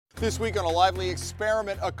This week on A Lively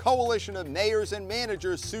Experiment, a coalition of mayors and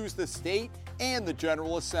managers sues the state and the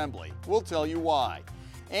General Assembly. We'll tell you why.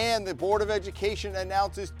 And the Board of Education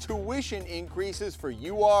announces tuition increases for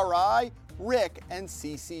URI, RIC, and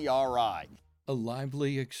CCRI. A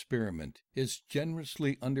Lively Experiment is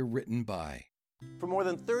generously underwritten by. For more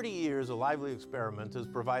than 30 years, A Lively Experiment has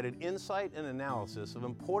provided insight and analysis of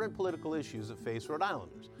important political issues that face Rhode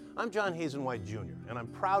Islanders. I'm John Hazen White Jr., and I'm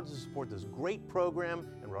proud to support this great program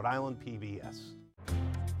in Rhode Island PBS.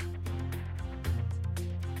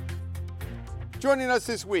 Joining us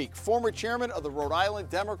this week, former chairman of the Rhode Island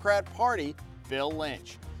Democrat Party, Bill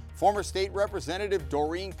Lynch, former state representative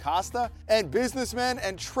Doreen Costa, and businessman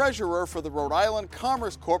and treasurer for the Rhode Island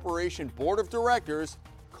Commerce Corporation Board of Directors,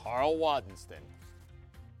 Carl Wadenston.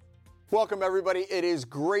 Welcome, everybody. It is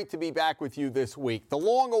great to be back with you this week. The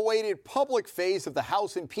long-awaited public phase of the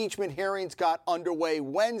House impeachment hearings got underway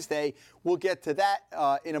Wednesday. We'll get to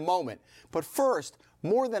that in a moment. But first,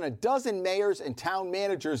 more than a dozen mayors and town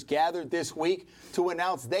managers gathered this week to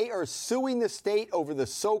announce they are suing the state over the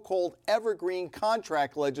so-called evergreen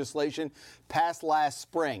contract legislation passed last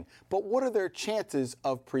spring. But what are their chances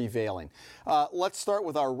of prevailing? Let's start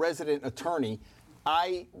with our resident attorney.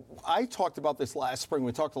 I talked about this last spring.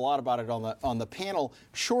 We talked a lot about it on the panel.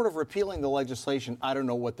 Short of repealing the legislation, I don't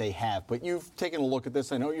know what they have. But you've taken a look at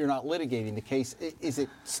this. I know you're not litigating the case. Is it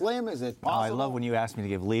slim? Is it possible? Oh, I love when you ask me to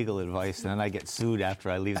give legal advice, and then I get sued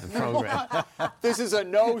after I leave the program. This is a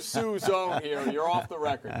no-sue zone here. You're off the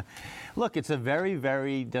record. Look, it's a very,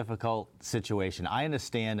 very difficult situation. I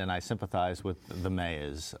understand and I sympathize with the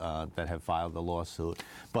mayors that have filed the lawsuit.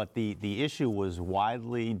 But the issue was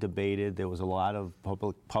widely debated. There was a lot of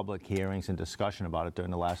public hearings and discussion about it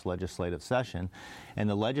during the last legislative session. And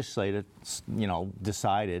the legislature,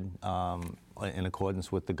 decided in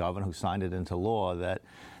accordance with the governor who signed it into law that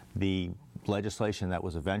the legislation that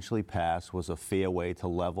was eventually passed was a fair way to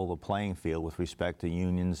level the playing field with respect to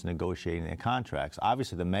unions negotiating their contracts.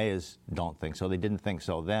 Obviously, the mayors don't think so. They didn't think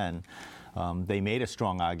so then. They made a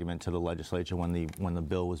strong argument to the legislature when the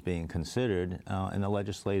bill was being considered, and the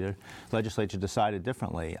legislature decided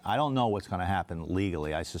differently. I don't know what's going to happen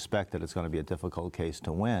legally. I suspect that it's going to be a difficult case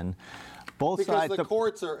to win. Because the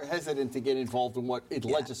courts are hesitant to get involved in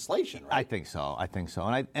legislation, right? I think so.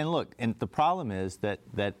 And look, the problem is that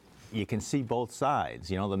you can see both sides.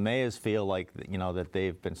 The mayors feel like that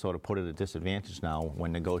they've been sort of put at a disadvantage now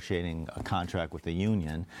when negotiating a contract with the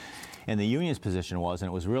union. And the union's position was, and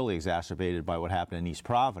it was really exacerbated by what happened in East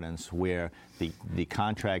Providence, where the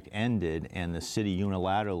contract ended and the city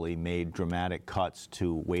unilaterally made dramatic cuts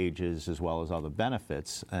to wages as well as other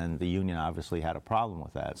benefits, and the union obviously had a problem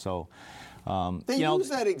with that. So they use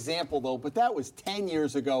that example, though, but that was 10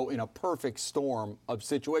 years ago in a perfect storm of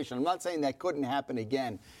situation. I'm not saying that couldn't happen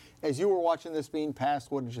again. As you were watching this being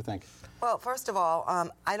passed, what did you think? Well, first of all,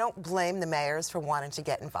 I don't blame the mayors for wanting to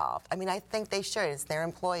get involved. I mean, I think they should. It's their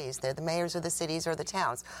employees. They're the mayors of the cities or the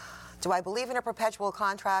towns. Do I believe in a perpetual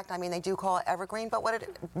contract? I mean, they do call it evergreen, but what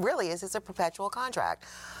it really is a perpetual contract.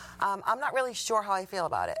 I'm not really sure how I feel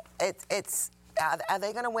about it. Are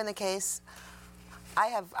they going to win the case?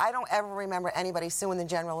 I don't ever remember anybody suing the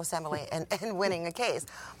General Assembly and winning a case.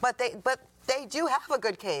 But they do have a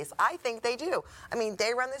good case. I think they do. I mean,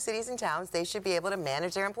 they run the cities and towns. They should be able to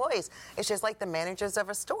manage their employees. It's just like the managers of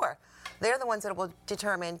a store. They're the ones that will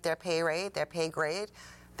determine their pay rate, their pay grade,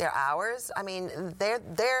 their hours. I mean,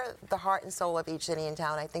 they're the heart and soul of each city and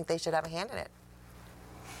town. I think they should have a hand in it.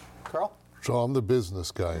 Carl? So I'm the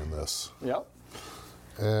business guy in this. Yep.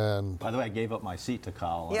 And by the way, I gave up my seat to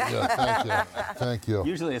Carl. Yeah, thank you.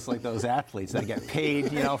 Usually it's like those athletes that get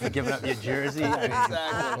paid, for giving up your jersey.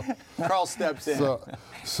 Exactly. Carl steps in.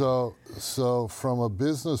 So from a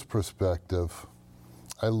business perspective,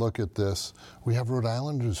 I look at this. We have Rhode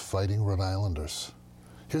Islanders fighting Rhode Islanders.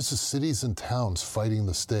 Here's the cities and towns fighting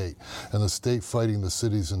the state, and the state fighting the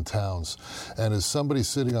cities and towns. And as somebody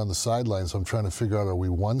sitting on the sidelines, I'm trying to figure out, are we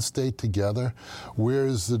one state together? Where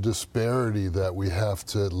is the disparity that we have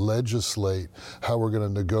to legislate how we're going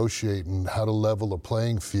to negotiate and how to level the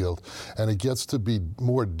playing field? And it gets to be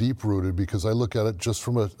more deep-rooted because I look at it just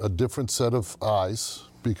from a different set of eyes,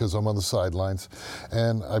 because I'm on the sidelines.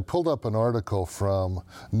 And I pulled up an article from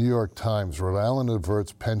New York Times, Rhode Island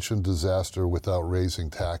averts pension disaster without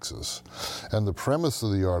raising taxes. And the premise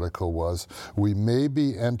of the article was, we may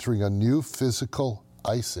be entering a new physical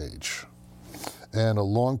ice age. and a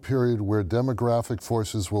long period where demographic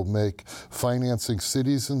forces will make financing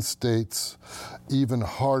cities and states even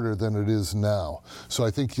harder than it is now. So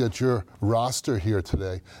I think that your roster here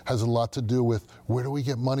today has a lot to do with where do we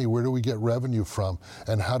get money, where do we get revenue from,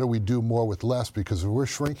 and how do we do more with less? Because if we're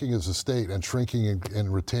shrinking as a state and shrinking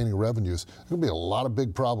and retaining revenues, there's going to be a lot of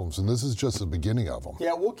big problems, and this is just the beginning of them.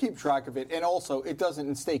 Yeah, we'll keep track of it. And also, it doesn't,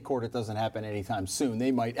 in state court, it doesn't happen anytime soon.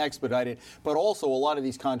 They might expedite it. But also, a lot of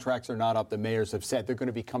these contracts are not up. The mayors have said they're going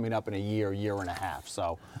to be coming up in a year, year and a half.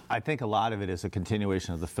 So I think a lot of it is a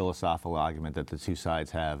continuation of the philosophical argument that the two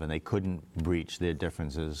sides have, and they couldn't breach their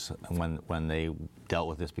differences when they dealt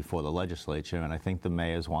with this before the legislature. And I think the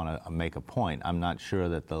mayors want to make a point. I'm not sure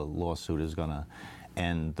that the lawsuit is going to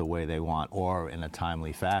end the way they want or in a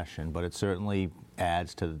timely fashion, but it certainly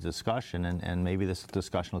adds to the discussion, and maybe this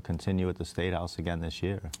discussion will continue at the State House again this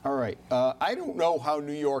year. All right. I don't know how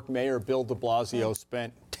New York Mayor Bill de Blasio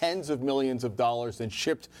spent tens of millions of dollars and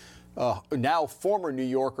shipped now former New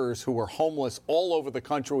Yorkers who were homeless all over the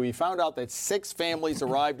country. We found out that 6 families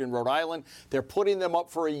arrived in Rhode Island. They're putting them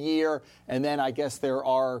up for a year, and then I guess there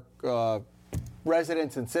are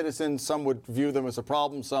residents and citizens. Some would view them as a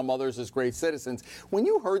problem, some others as great citizens. When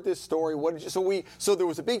you heard this story, what did you, so there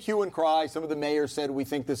was a big hue and cry. Some of the mayors said we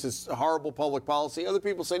think this is a horrible public policy. Other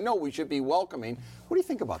people say no, we should be welcoming. What do you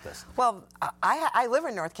think about this? Well, I live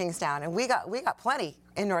in North Kingstown, and we got plenty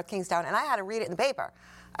in North Kingstown, and I had to read it in the paper.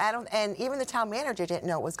 And even the town manager didn't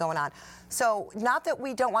know what was going on. So not that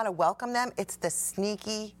we don't want to welcome them, it's the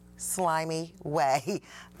sneaky, slimy way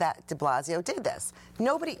that de Blasio did this.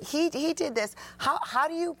 He did this. How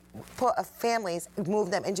do you put families, move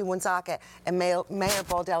them into Woonsocket, and Mayor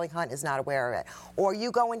Baldelli Hunt is not aware of it? Or you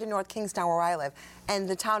go into North Kingstown where I live, and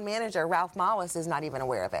the town manager, Ralph Mollis, is not even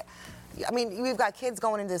aware of it. I mean, we've got kids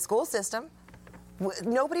going into the school system.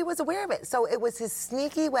 Nobody was aware of it. So it was his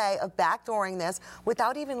sneaky way of backdooring this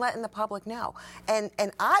without even letting the public know. And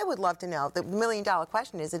I would love to know, the $1 million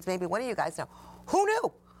question is maybe one of you guys know, who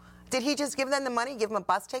knew? Did he just give them the money, give them a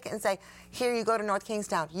bus ticket and say, here, you go to North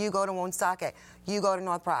Kingstown, you go to Woonsocket, you go to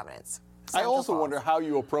North Providence? I also wonder how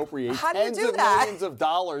you appropriate tens of millions of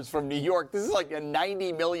dollars from New York. This is like a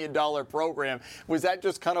 $90 million program. Was that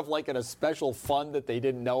just kind of like in a special fund that they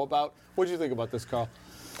didn't know about? What do you think about this, Carl?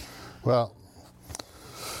 Well,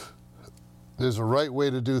 there's a right way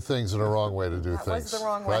to do things and a wrong way to do things. What's the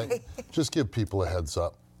wrong right? way? Just give people a heads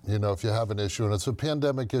up. You know, if you have an issue, and it's a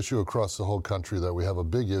pandemic issue across the whole country, that we have a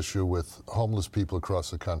big issue with homeless people across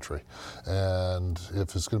the country. And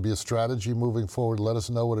if it's going to be a strategy moving forward, let us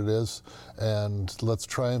know what it is, and let's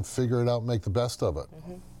try and figure it out and make the best of it.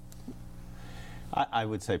 Mm-hmm. I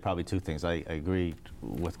would say probably 2 things. I agree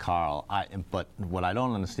with Carl, but what I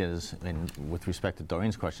don't understand is, with respect to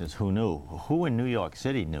Doreen's question, is who knew? Who in New York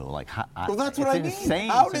City knew? Like, well, that's what I mean.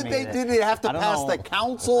 How did they have to pass the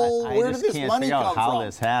council? Where did this money come from? How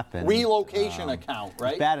this happened? Relocation account,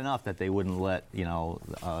 right? It's bad enough that they wouldn't let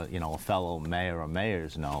a fellow mayor or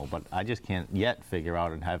mayors know, but I just can't yet figure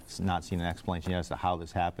out and have not seen an explanation as to how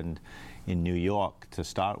this happened in New York to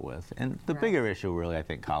start with. And the bigger issue, really, I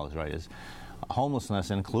think Carl is right, is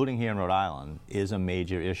homelessness, including here in Rhode Island, is a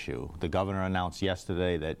major issue. The governor announced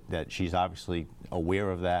yesterday that she's obviously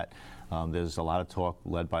aware of that. There's a lot of talk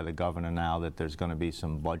led by the governor now that there's going to be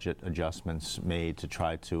some budget adjustments made to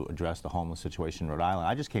try to address the homeless situation in Rhode Island.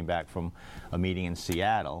 I just came back from a meeting in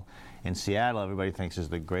Seattle. In Seattle, everybody thinks is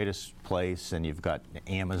the greatest place, and you've got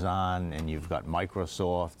Amazon, and you've got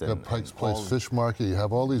Microsoft. And Pike's Place Fish Market. You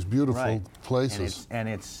have all these beautiful places. And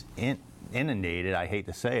it's inundated, I hate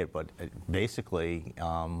to say it, but basically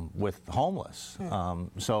with homeless.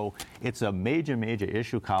 So it's a major, major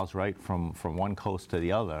issue. Kyle's right, from one coast to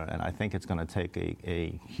the other, and I think it's going to take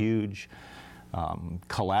a huge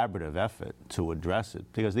collaborative effort to address it,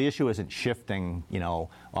 because the issue isn't shifting,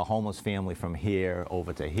 a homeless family from here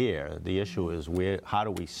over to here. The issue is how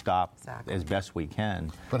do we stop as best we can.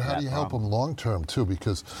 But how do you help them long term too?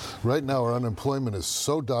 Because right now our unemployment is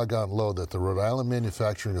so doggone low that the Rhode Island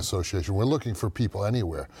Manufacturing Association, we're looking for people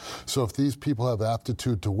anywhere. So if these people have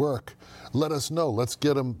aptitude to work, let us know. Let's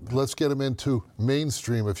get them into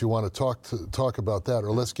mainstream if you want to talk about that,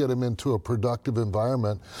 or let's get them into a productive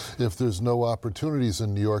environment if there's no opportunities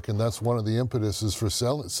in New York, and that's one of the impetuses for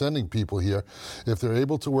sending people here. If they're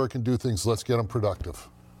able to work and do things, let's get them productive.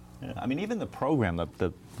 Yeah, I mean, even the program,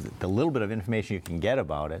 the little bit of information you can get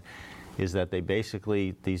about it is that they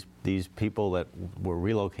basically, these people that were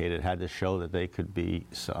relocated had to show that they could be,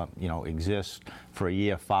 exist for a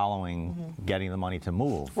year following getting the money to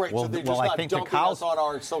move. Right, so they're just not dumping us on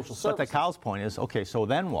our social services. But the Kyle's point is, okay, so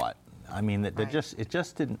then what? I mean, it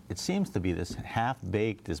just didn't. It seems to be this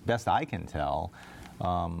half-baked, as best I can tell,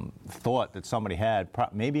 thought that somebody had,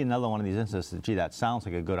 maybe another one of these instances, gee, that sounds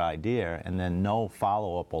like a good idea, and then no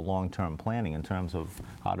follow-up or long-term planning in terms of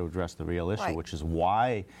how to address the real issue, Right. which is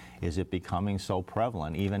why is it becoming so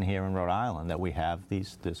prevalent, even here in Rhode Island, that we have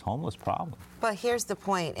this homeless problem. But here's the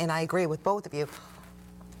point, and I agree with both of you.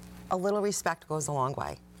 A little respect goes a long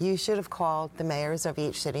way. You should have called the mayors of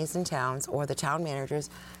each cities and towns or the town managers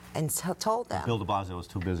and told them. Bill de Blasio was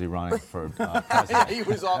too busy running for president. He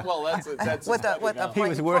was on. Well, that's With a He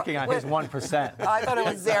was working on his 1%. I thought it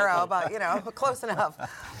was 0, but close enough.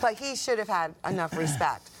 But he should have had enough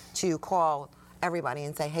respect to call everybody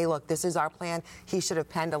and say, hey, look, this is our plan. He should have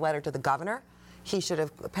penned a letter to the governor. He should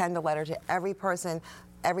have penned a letter to every person,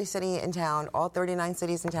 every city and town, all 39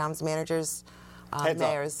 cities and towns, managers,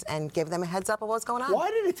 mayors, and give them a heads up of what's going on. Why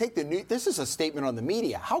did it take this is a statement on the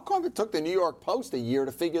media. How come it took the New York Post a year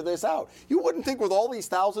to figure this out? You wouldn't think with all these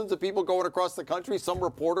thousands of people going across the country, some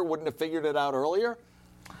reporter wouldn't have figured it out earlier?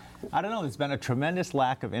 I don't know. There's been a tremendous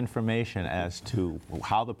lack of information as to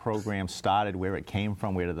how the program started, where it came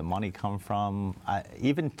from, where did the money come from.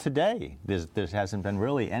 Even today, there hasn't been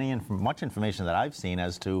really much information that I've seen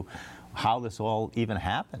as to how this all even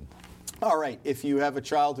happened. All right, if you have a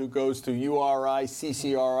child who goes to URI,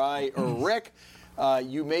 CCRI, or RIC,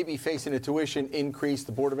 you may be facing a tuition increase.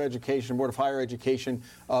 The Board of Education, Board of Higher Education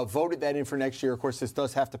voted that in for next year. Of course, this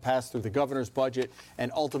does have to pass through the governor's budget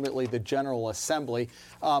and ultimately the General Assembly.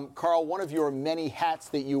 Carl, one of your many hats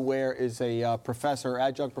that you wear is a professor,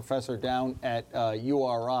 adjunct professor down at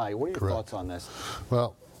URI. What are your thoughts on this?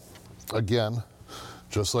 Well, again,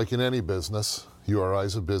 just like in any business, URI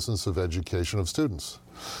is a business of education of students,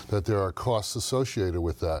 that there are costs associated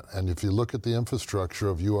with that. And if you look at the infrastructure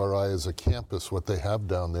of URI as a campus, what they have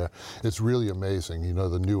down there, it's really amazing. You know,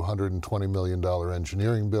 the new $120 million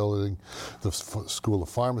engineering building, the School of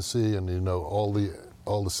Pharmacy, and, all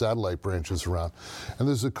the satellite branches around. And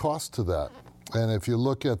there's a cost to that. And if you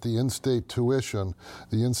look at the in-state tuition,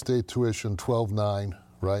 $12.9,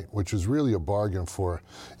 right, which is really a bargain for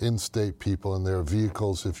in-state people and their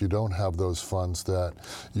vehicles. If you don't have those funds, that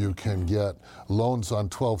you can get loans on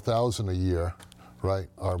 $12,000 a year, right,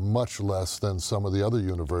 are much less than some of the other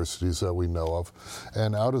universities that we know of,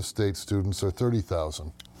 and out-of-state students are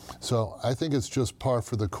 $30,000. So I think it's just par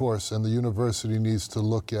for the course, and the university needs to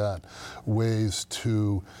look at ways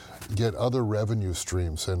to get other revenue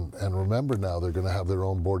streams. And remember now, they're going to have their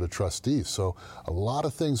own board of trustees. So a lot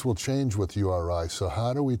of things will change with URI. So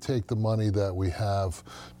how do we take the money that we have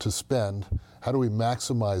to spend? How do we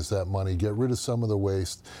maximize that money, get rid of some of the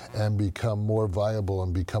waste, and become more viable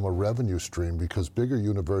and become a revenue stream? Because bigger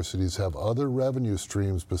universities have other revenue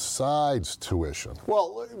streams besides tuition.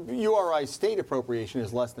 Well, URI's state appropriation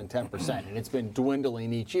is less than 10%, and it's been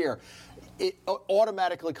dwindling each year. It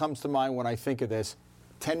automatically comes to mind when I think of this,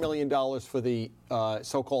 $10 million for the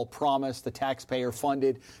so-called promise, the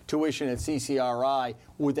taxpayer-funded tuition at CCRI.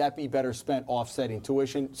 Would that be better spent offsetting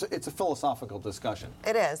tuition? So it's a philosophical discussion.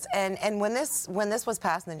 It is, and when this was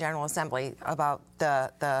passed in the General Assembly about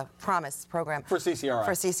the promise program For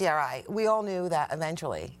CCRI, we all knew that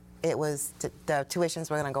eventually it was the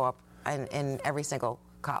tuitions were going to go up in every single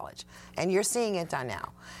college, and you're seeing it done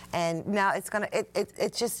now. And now it's gonna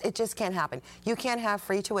it just can't happen. You can't have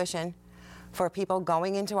free tuition for people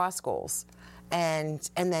going into our schools and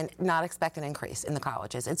then not expect an increase in the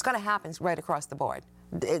colleges. It's going to happen right across the board.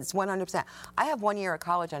 It's 100%. I have 1 year of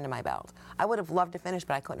college under my belt. I would have loved to finish,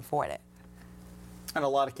 but I couldn't afford it. And a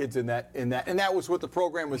lot of kids in that, and that was what the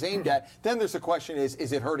program was aimed at. Then there's the question: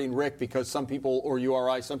 is it hurting RIC because some people, or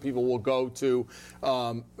URI, some people will go to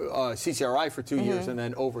CCRI for 2 years and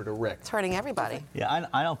then over to RIC? It's hurting everybody. Yeah,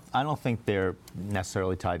 I don't think they're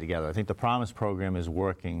necessarily tied together. I think the Promise program is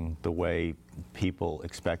working the way people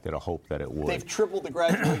expected or hoped that it would. They've tripled the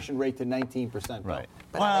graduation rate to 19%. Right.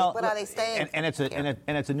 But are they staying? And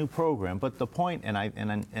it's a new program. But the point,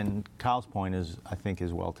 and Kyle's point is, I think,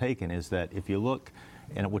 is well taken, is that if you look,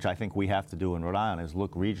 and which I think we have to do in Rhode Island, is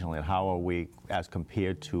look regionally at how are we as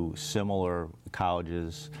compared to similar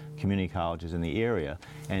colleges, community colleges in the area.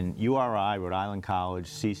 And URI, Rhode Island College,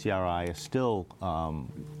 CCRI is still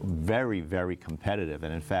very, very competitive,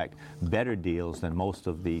 and in fact, better deals than most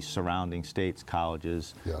of the surrounding states'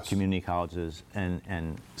 colleges, yes, community colleges.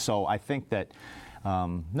 And so I think that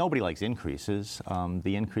nobody likes increases.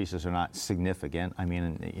 The increases are not significant. I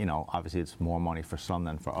mean, obviously it's more money for some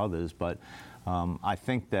than for others, but I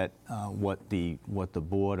think that what the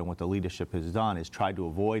board and what the leadership has done is tried to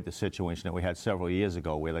avoid the situation that we had several years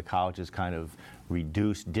ago, where the colleges kind of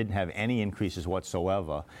reduced, didn't have any increases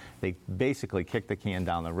whatsoever. They basically kicked the can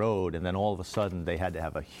down the road, and then all of a sudden they had to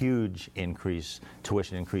have a huge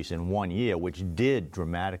tuition increase in 1 year, which did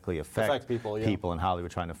dramatically affect people and how they were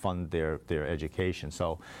trying to fund their education.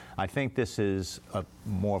 So I think this is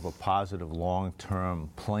more of a positive long-term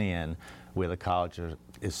plan where the college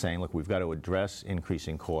is saying, look, we've got to address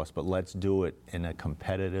increasing costs, but let's do it in a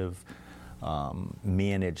competitive,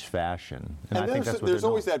 managed fashion. And I think that's what there's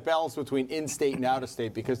always that balance between in-state and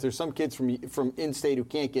out-of-state, because there's some kids from in-state who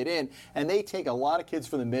can't get in, and they take a lot of kids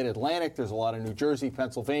from the Mid-Atlantic. There's a lot of New Jersey,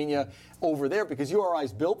 Pennsylvania over there, because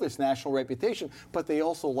URI's built this national reputation, but they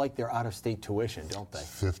also like their out-of-state tuition, don't they?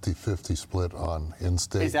 50-50 split on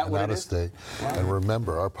in-state and out-of-state. Wow. And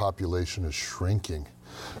remember, our population is shrinking.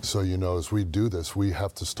 So, as we do this, we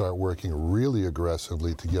have to start working really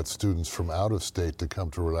aggressively to get students from out of state to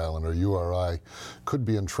come to Rhode Island, or URI could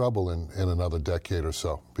be in trouble in another decade or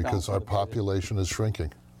so, because our population is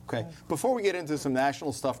shrinking. Okay. Before we get into some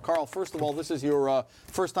national stuff, Carl, first of all, this is your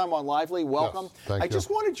first time on Lively. Welcome. Yes, thank you. I just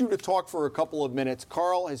wanted you to talk for a couple of minutes.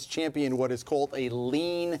 Carl has championed what is called a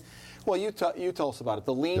lean. Well, you tell us about it.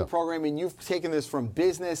 The lean program, and you've taken this from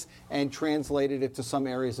business and translated it to some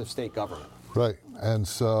areas of state government. Right, and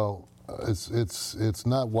so it's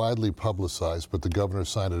not widely publicized, but the governor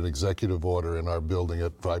signed an executive order in our building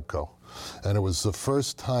at VIPCO. And it was the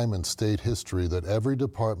first time in state history that every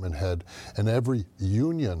department head and every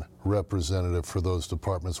union representative for those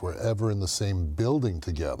departments were ever in the same building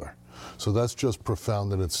together. So that's just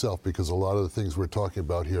profound in itself, because a lot of the things we're talking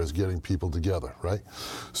about here is getting people together, right?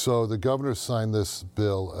 So the governor signed this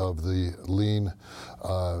bill of the lean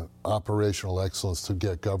operational excellence to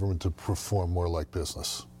get government to perform more like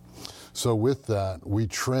business. So with that, we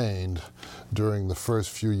trained, during the first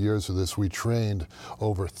few years of this, we trained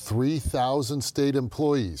over 3,000 state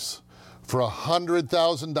employees for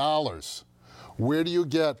 $100,000. Where do you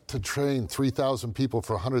get to train 3,000 people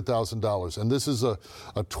for $100,000? And this is a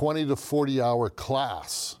 20 to 40 hour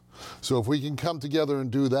class. So if we can come together and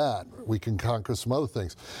do that, we can conquer some other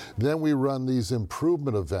things. Then we run these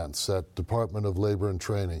improvement events at Department of Labor and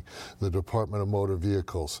Training, the Department of Motor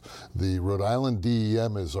Vehicles. The Rhode Island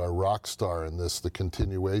DEM is our rock star in this, the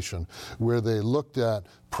continuation, where they looked at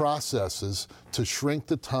processes to shrink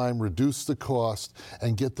the time, reduce the cost,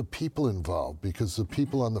 and get the people involved, because the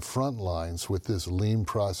people on the front lines with this lean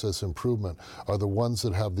process improvement are the ones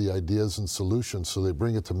that have the ideas and solutions. So they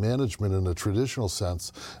bring it to management in a traditional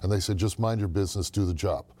sense, and they say, just mind your business, do the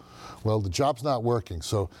job. Well, the job's not working,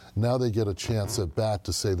 so now they get a chance at bat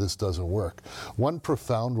to say this doesn't work. One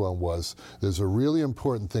profound one was, there's a really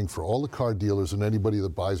important thing for all the car dealers and anybody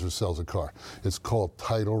that buys or sells a car. It's called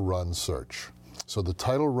title run search. So the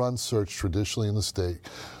title run search traditionally in the state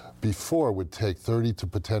before would take 30 to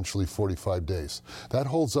potentially 45 days. That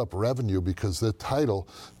holds up revenue because the title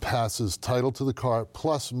passes title to the car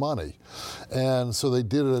plus money. And so they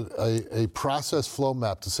did a process flow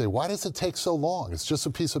map to say, why does it take so long? It's just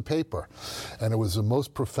a piece of paper. And it was the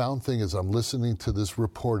most profound thing as I'm listening to this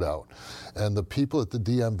report out. And the people at the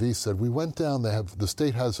DMV said, we went down, the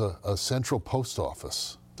state has a central post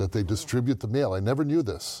office that they distribute the mail. I never knew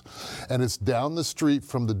this. And it's down the street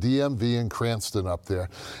from the DMV in Cranston up there.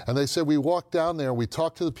 And they said, we walked down there and we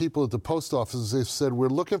talked to the people at the post office. They said, we're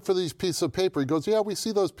looking for these pieces of paper. He goes, yeah, we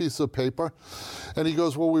see those pieces of paper. And he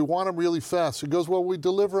goes, well, we want them really fast. He goes, well, we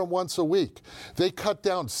deliver them once a week. They cut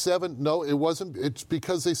down 7. No, it wasn't. It's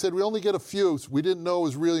because they said, we only get a few. We didn't know it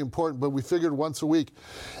was really important, but we figured once a week.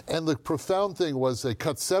 And the profound thing was they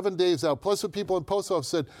cut 7 days out. Plus the people in post office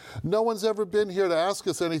said, no one's ever been here to ask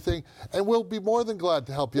us anything, and we'll be more than glad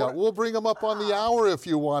to help you out. We'll bring them up on the hour if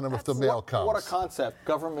you want them, if the mail comes. What a concept.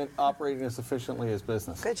 Government operating as efficiently as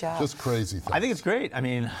business. Good job. Just crazy things. I think it's great. I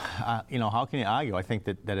mean, how can you argue? I think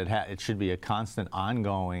that it should be a constant,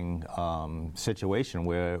 ongoing situation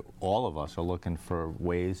where all of us are looking for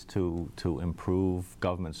ways to improve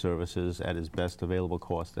government services at as best available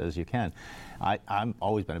cost as you can. I've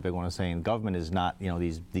always been a big one of saying government is not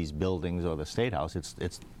these buildings or the State House.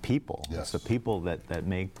 It's people. Yes. It's the people that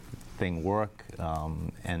make thing work,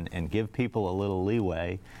 and give people a little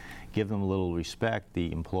leeway, give them a little respect,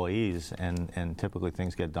 the employees, and typically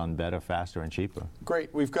things get done better, faster, and cheaper.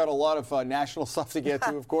 Great. We've got a lot of national stuff to get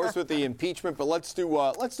to, of course, with the impeachment, but let's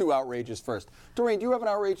do outrages first. Doreen, do you have an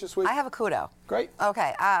outrage this week? I have a kudo. Great.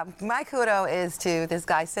 Okay. My kudo is to this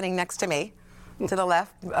guy sitting next to me, to the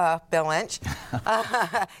left, Bill Lynch.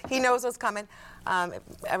 He knows what's coming.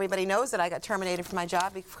 Everybody knows that I got terminated from my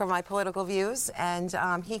job for my political views, and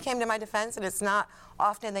he came to my defense, and it's not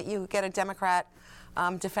often that you get a Democrat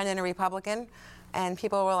defending a Republican. And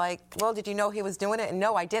people were like, well, did you know he was doing it? And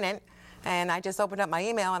no, I didn't. And I just opened up my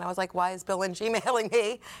email, and I was like, why is Bill Lynch emailing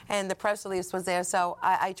me? And the press release was there, so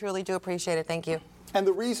I truly do appreciate it. Thank you. And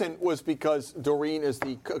the reason was because Doreen is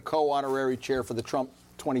the co-honorary chair for the Trump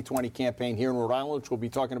 2020 campaign here in Rhode Island, which we'll be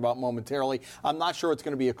talking about momentarily. I'm not sure it's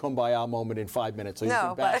going to be a kumbaya moment in 5 minutes, so you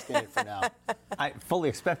can bask in it for now. I fully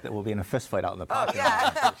expect that we'll be in a fist fight out in the parking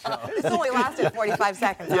lot. It's only lasted 45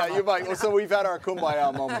 seconds. Yeah, you might. Well, so we've had our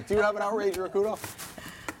kumbaya moment. Do you have an outrage or a kudo?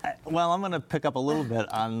 Well, I'm going to pick up a little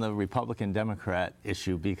bit on the Republican-Democrat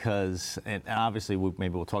issue because, and obviously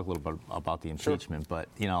maybe we'll talk a little bit about the impeachment, but,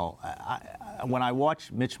 you know, when I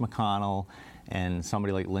watch Mitch McConnell and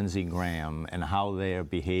somebody like Lindsey Graham and how they're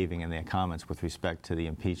behaving in their comments with respect to the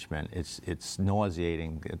impeachment, it's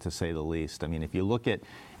nauseating, to say the least. I mean, if you look at,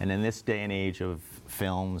 and in this day and age of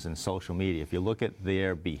films and social media, if you look at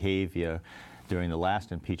their behavior during the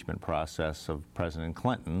last impeachment process of President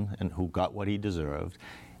Clinton, and who got what he deserved,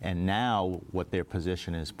 and now what their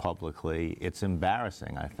position is publicly, it's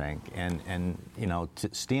embarrassing, I think. And you know, to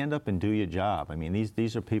stand up and do your job. I mean,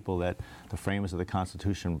 these are people that the framers of the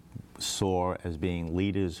Constitution saw as being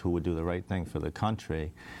leaders who would do the right thing for the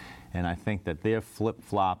country. And I think that their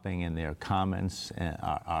flip-flopping and their comments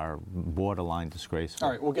are borderline disgraceful.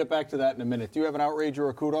 All right, we'll get back to that in a minute. Do you have an outrage or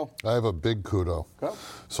a kudo? I have a big kudo. Go.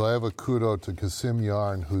 So I have a kudo to Kasim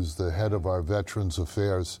Yarn, who's the head of our Veterans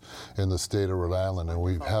Affairs in the state of Rhode Island, and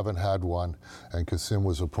we haven't had one. And Kasim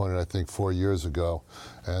was appointed, I think, 4 years ago.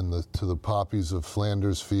 And to the poppies of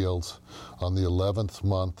Flanders Fields on the 11th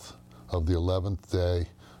month of the 11th day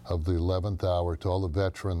of the 11th hour, to all the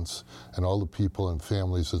veterans and all the people and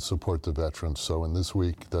families that support the veterans. So in this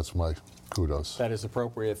week, that's my kudos. That is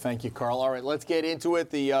appropriate. Thank you, Carl. All right, let's get into it.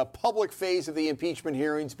 The public phase of the impeachment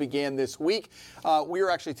hearings began this week. We are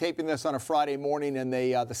actually taping this on a Friday morning, and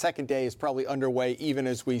the second day is probably underway even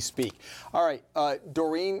as we speak. All right,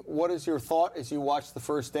 Doreen, what is your thought as you watch the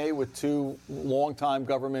first day with two longtime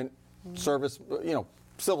government service,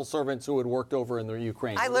 civil servants who had worked over in the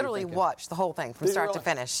Ukraine? I literally watched the whole thing from start to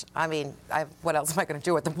finish. I mean, what else am I going to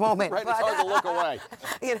do at the moment? Right, it's hard to look away.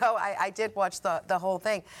 I did watch the whole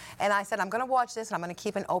thing. And I said, I'm going to watch this, and I'm going to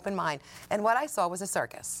keep an open mind. And what I saw was a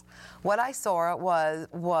circus. What I saw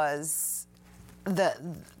was the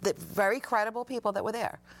very credible people that were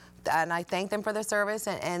there. And I thank them for their service,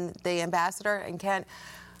 and the ambassador and Kent.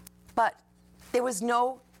 But there was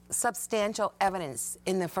no substantial evidence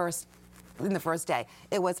in the first day.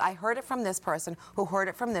 It was, I heard it from this person, who heard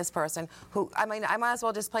it from this person, I might as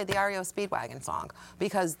well just play the REO Speedwagon song,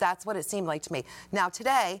 because that's what it seemed like to me. Now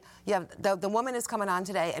today, you have, the woman is coming on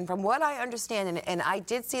today, and from what I understand, and I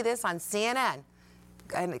did see this on CNN,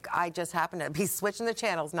 and I just happened to be switching the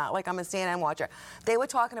channels, not like I'm a CNN watcher. They were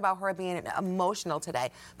talking about her being emotional today,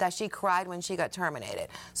 that she cried when she got terminated.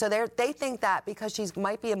 So they think that because she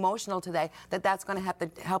might be emotional today, that's going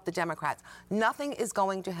to help the Democrats. Nothing is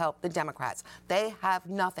going to help the Democrats. They have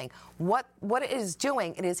nothing. What it is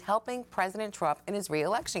doing, it is helping President Trump in his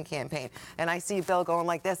re-election campaign. And I see Bill going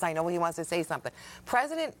like this. I know he wants to say something.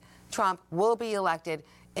 President Trump will be elected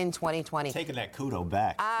in 2020. Taking that kudo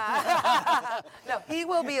back. No, he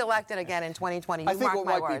will be elected again in 2020. I think what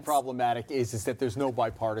might be problematic is that there's no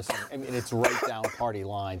bipartisan. I mean, it's right down party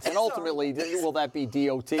lines. And ultimately, will that be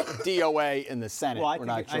DOA in the Senate? Well, we're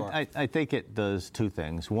not sure. I think it does two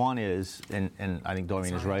things. One is, and I think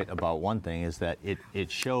Doreen is right about one thing, is that it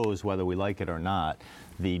shows, whether we like it or not,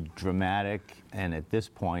 the dramatic and at this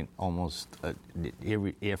point almost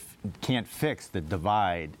if can't fix the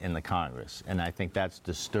divide in the Congress, and I think that's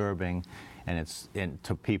disturbing, and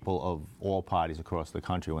to people of all parties across the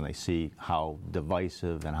country when they see how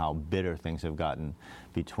divisive and how bitter things have gotten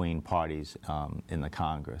between parties in the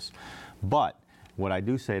Congress. But what I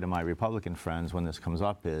do say to my Republican friends when this comes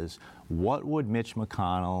up is, what would Mitch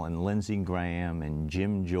McConnell and Lindsey Graham and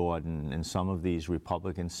Jim Jordan and some of these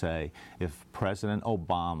Republicans say if President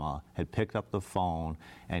Obama had picked up the phone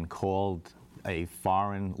and called a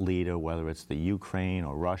foreign leader, whether it's the Ukraine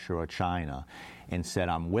or Russia or China, and said,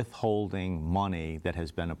 I'm withholding money that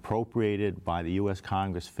has been appropriated by the U.S.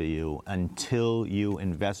 Congress for you until you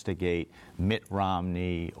investigate Mitt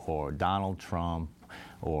Romney or Donald Trump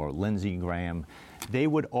or Lindsey Graham? They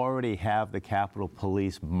would already have the Capitol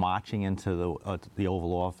Police marching into the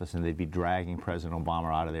Oval Office, and they'd be dragging President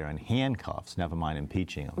Obama out of there in handcuffs, never mind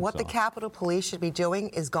impeaching him. What the Capitol Police should be doing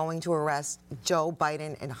is going to arrest Joe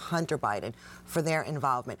Biden and Hunter Biden for their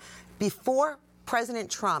involvement. Before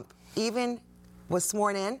President Trump even was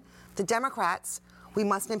sworn in, the Democrats we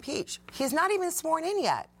must impeach. He's not even sworn in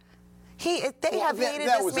yet. They have hated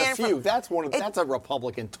that this was man. a few. That's a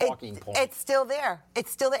Republican talking point. It's still there.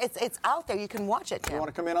 It's still there. It's out there. You can watch it, Tim. You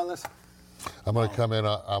want to come in on this? I'm going to come in.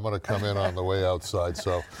 I'm going to come in on the way outside.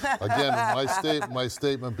 So, again, my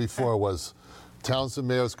statement before was, towns and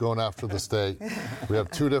mayors going after the state. We have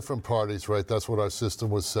two different parties, right? That's what our system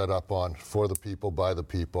was set up on, for the people, by the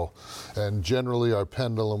people. And generally, our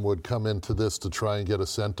pendulum would come into this to try and get a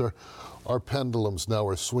center. Our pendulums now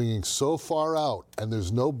are swinging so far out, and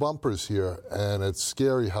there's no bumpers here, and it's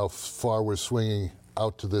scary how far we're swinging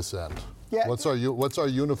out to this end. Yeah. What's our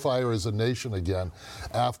unifier as a nation again?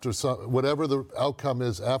 After whatever the outcome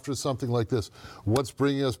is, after something like this, what's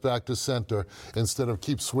bringing us back to center instead of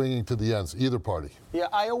keep swinging to the ends, either party? Yeah,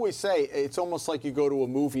 I always say it's almost like you go to a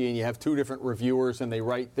movie and you have two different reviewers and they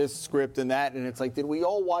write this script and that, and it's like, did we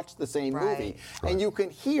all watch the same movie? Right. And you can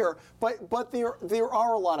hear, but there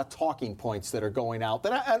are a lot of talking points that are going out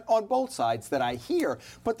that on both sides that I hear.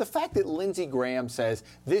 But the fact that Lindsey Graham says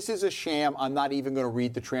this is a sham, I'm not even going to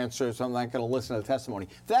read the transcripts, I'm not going to listen to the testimony,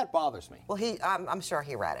 that bothers me. Well, I'm sure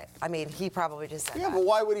he read it. I mean, he probably just said that. Yeah, but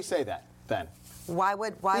why would he say that then?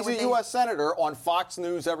 He's a U.S. senator on Fox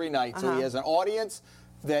News every night, so he has an audience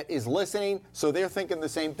that is listening, so they're thinking the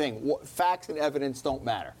same thing. Facts and evidence don't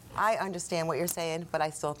matter. I understand what you're saying, but I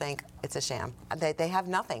still think it's a sham. They have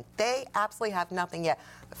nothing. They absolutely have nothing yet.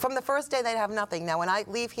 From the first day, they have nothing. Now, when I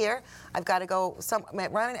leave here, I've got to go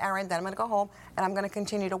run an errand, then I'm going to go home, and I'm going to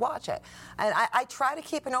continue to watch it. And I try to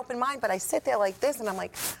keep an open mind, but I sit there like this, and I'm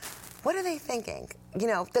like, what are they thinking? You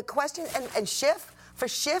know, the question, and Schiff, for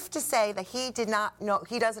Schiff to say that he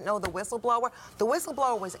doesn't know the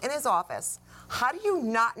whistleblower was in his office. How do you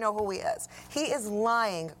not know who he is? He is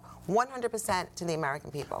lying 100% to the American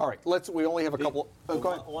people. All right, we only have a couple. Go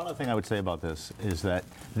ahead. One other thing I would say about this is that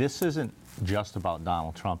this isn't just about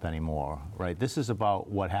Donald Trump anymore, right? This is about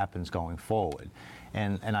what happens going forward.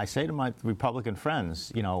 And I say to my Republican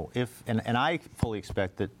friends, you know, and I fully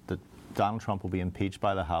expect that Donald Trump will be impeached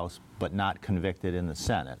by the House, but not convicted in the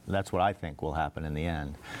Senate. That's what I think will happen in the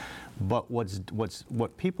end. But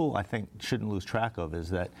what people, I think, shouldn't lose track of is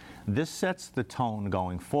that this sets the tone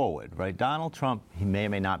going forward, right? Donald Trump, he may or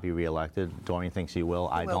may not be reelected. Doreen thinks he will.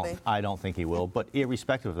 I don't think he will. But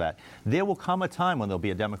irrespective of that, there will come a time when there'll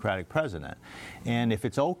be a Democratic president. And if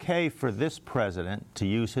it's okay for this president to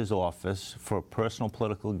use his office for personal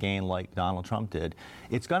political gain like Donald Trump did,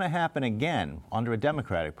 it's going to happen again under a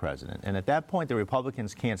Democratic president. And at that point, the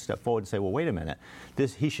Republicans can't step forward and say, well, wait a minute,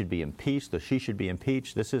 he should be impeached or she should be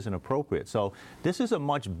impeached. This isn't appropriate. So this is a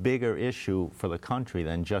much bigger issue for the country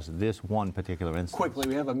than just this one particular instance. Quickly,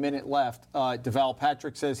 we have a minute left. Deval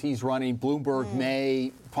Patrick says he's running. Bloomberg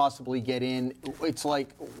may possibly get in. It's like...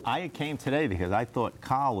 I came today because I thought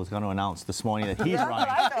Carl was going to announce this morning that he's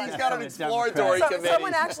running. He's got an exploratory committee.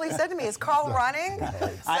 Someone actually said to me, is Carl running?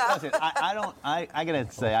 I got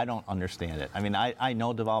to say, I don't understand it. I mean, I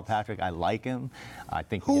know Deval Patrick. I like him. I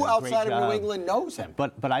think he did a great outside job. of New England knows him?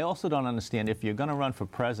 But I also don't understand, if you're going to run for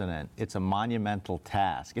president, it's a monumental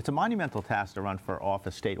task. It's a monumental task to run for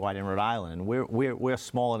office statewide in Rhode Island, and we're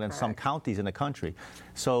smaller than some counties in the country.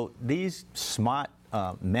 So these smart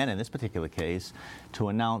men in this particular case, to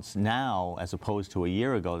announce now as opposed to a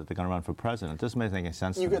year ago that they're going to run for president, doesn't make any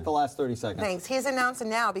sense to me. You get the last 30 seconds. Thanks. He's announcing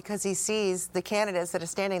now because he sees the candidates that are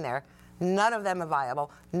standing there. None of them are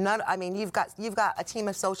viable. I mean, you've got a team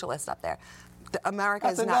of socialists up there. America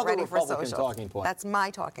is not ready for social. Talking point. That's my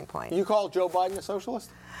talking point. You call Joe Biden a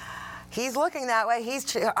socialist? He's looking that way.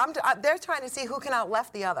 They're trying to see who can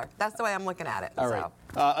out-left the other. That's the way I'm looking at it. All right.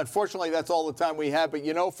 Unfortunately, that's all the time we have. But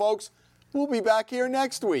you know, folks, we'll be back here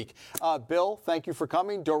next week. Bill, thank you for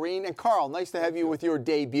coming. Doreen and Carl, nice to have you with your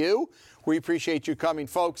debut. We appreciate you coming,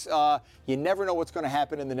 folks. You never know what's going to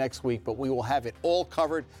happen in the next week, but we will have it all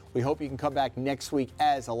covered. We hope you can come back next week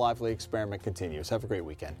as A Lively Experiment continues. Have a great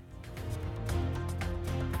weekend.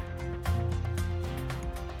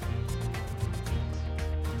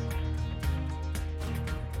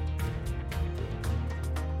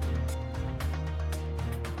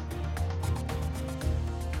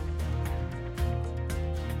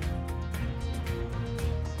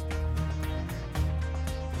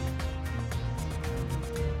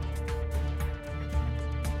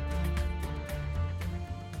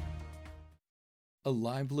 A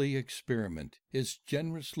Lively Experiment is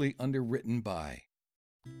generously underwritten by...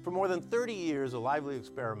 For more than 30 years, A Lively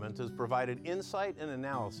Experiment has provided insight and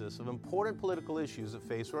analysis of important political issues that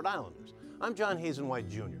face Rhode Islanders. I'm John Hazen White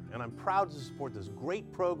Jr., and I'm proud to support this great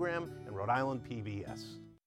program and Rhode Island PBS.